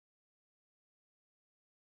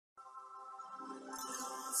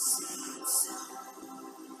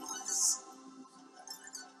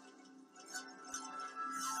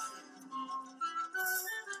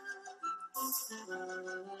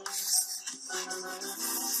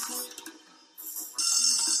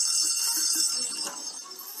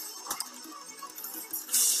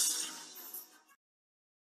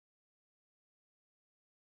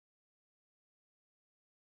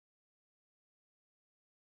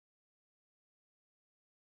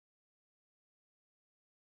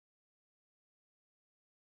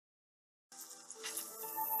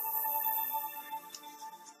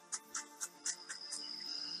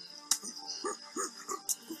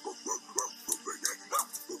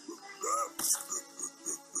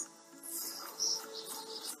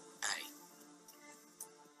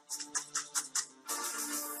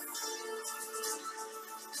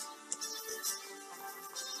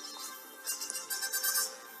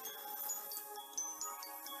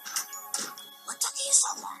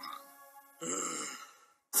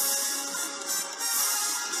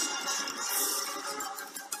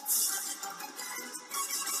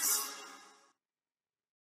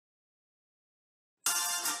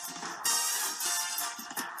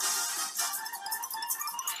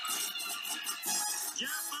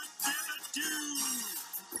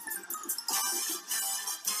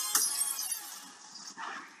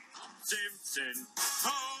Simpson,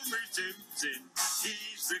 Homer Simpson,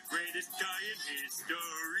 he's the greatest guy in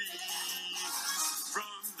history.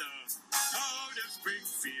 From the out of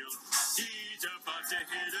Springfield, he's about to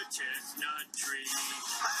hit a chestnut tree.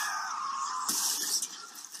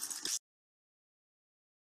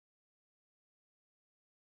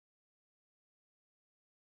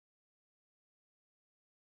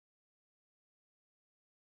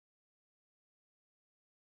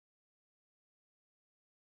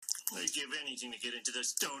 I'd give anything to get into the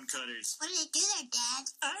Stonecutters. What do they do there, Dad?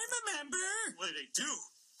 I'm a member. What do they do?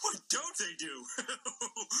 What don't they do?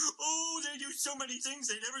 Oh, they do so many things,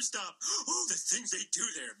 they never stop. Oh, the things they do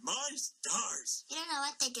there, my stars. You don't know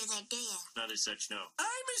what they do there, do you? Not as such, no.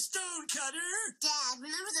 I'm a Stonecutter. Dad,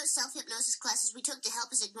 remember those self-hypnosis classes we took to help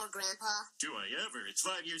us ignore Grandpa? Do I ever? It's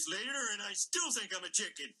 5 years later, and I still think I'm a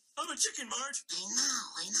chicken. I'm a chicken, Marge.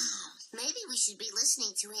 I know. Maybe we should be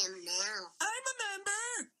listening to him now. I'm a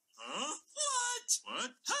member. Huh?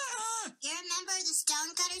 What? Huh? You remember the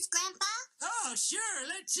Stonecutters, Grandpa? Oh, sure.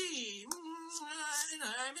 Let's see.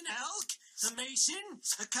 I'm an elk, a mason,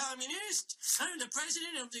 a communist. I'm the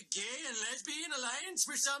president of the Gay and Lesbian Alliance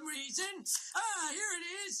for some reason. Ah, here it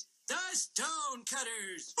is. The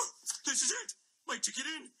Stonecutters. Oh, this is it. My ticket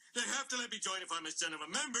in. They have to let me join if I'm a son of a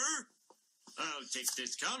member. I'll take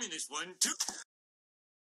this communist one, too.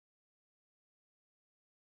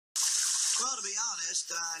 Well, to be honest,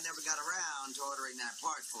 I never got around to ordering that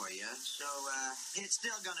part for you, so it's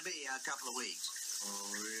still going to be a couple of weeks. Oh,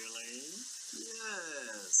 really?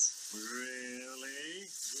 Yes. Really?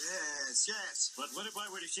 Yes. But what if I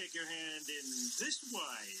were to shake your hand in this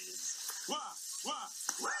wise? Wah!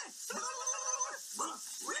 Wait!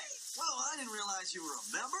 Well, I didn't realize you were a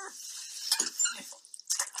member.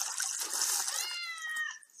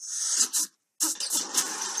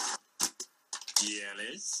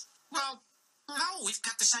 Jealous? Well, no, we've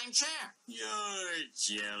got the same chair. You're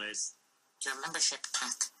jealous. Your membership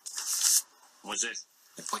pack. What's this?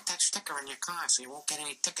 You put that sticker in your car so you won't get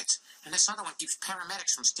any tickets. And this other one keeps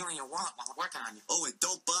paramedics from stealing your wallet while they're working on you. Oh, and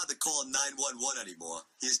don't bother calling 911 anymore.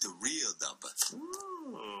 Here's the real number.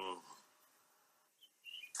 Ooh.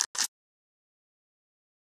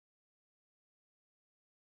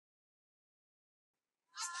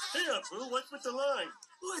 Hey, Apu, what's with the line?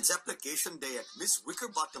 Oh, it's application day at Miss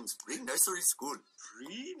Wickerbottom's pre-nursery school.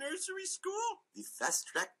 Pre-nursery school? The fast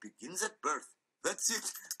track begins at birth. That's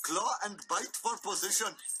it. Claw and bite for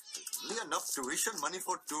position. Only enough tuition money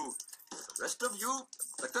for two. The rest of you,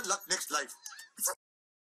 better luck next life.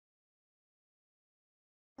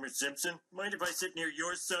 Mr. Simpson, mind if I sit near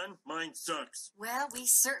your son? Mine sucks. Well, we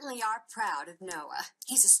certainly are proud of Noah.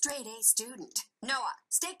 He's a straight-A student. Noah,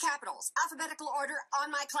 state capitals, alphabetical order on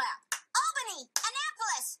my clap. Albany,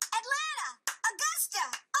 Annapolis, Atlanta,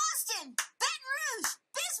 Augusta, Austin, Baton Rouge,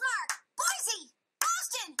 Bismarck, Boise,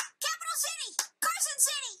 Boston, Capital City, Carson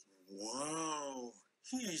City. Wow,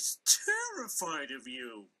 he's terrified of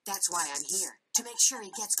you. That's why I'm here, to make sure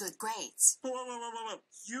he gets good grades. Whoa.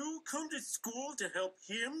 You come to school to help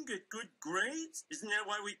him get good grades? Isn't that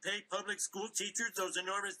why we pay public school teachers those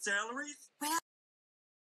enormous salaries? Well,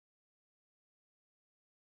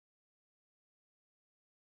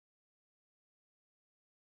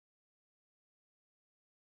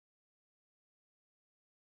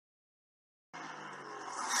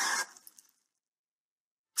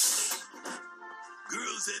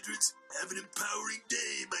 Girls Los Edwards. Have an empowering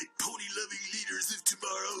day, my pony-loving leaders of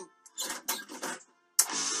tomorrow.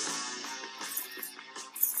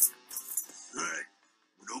 All right,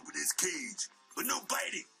 we'll open his cage, but no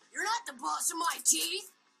biting. You're not the boss of my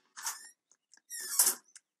teeth.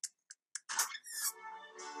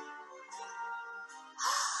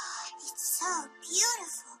 It's so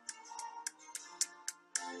beautiful.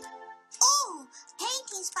 Oh,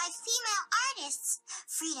 paintings by female artists.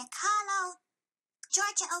 Frida Kahlo,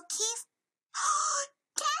 Georgia O'Keeffe.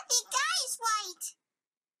 Kathy Guyswhite.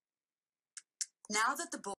 Now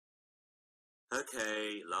that the boy...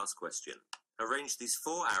 Okay, last question. Arrange these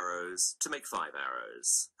 4 arrows to make 5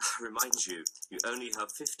 arrows. Remind you, you only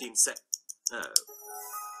have 15 Oh.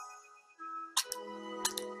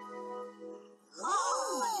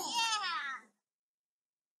 Oh, yeah.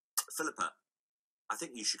 Philippa, I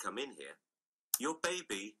think you should come in here. Your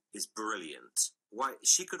baby is brilliant. Why,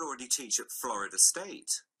 she could already teach at Florida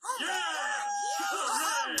State. Yeah! Oh,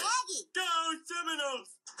 Hooray! Maggie. Go Seminoles!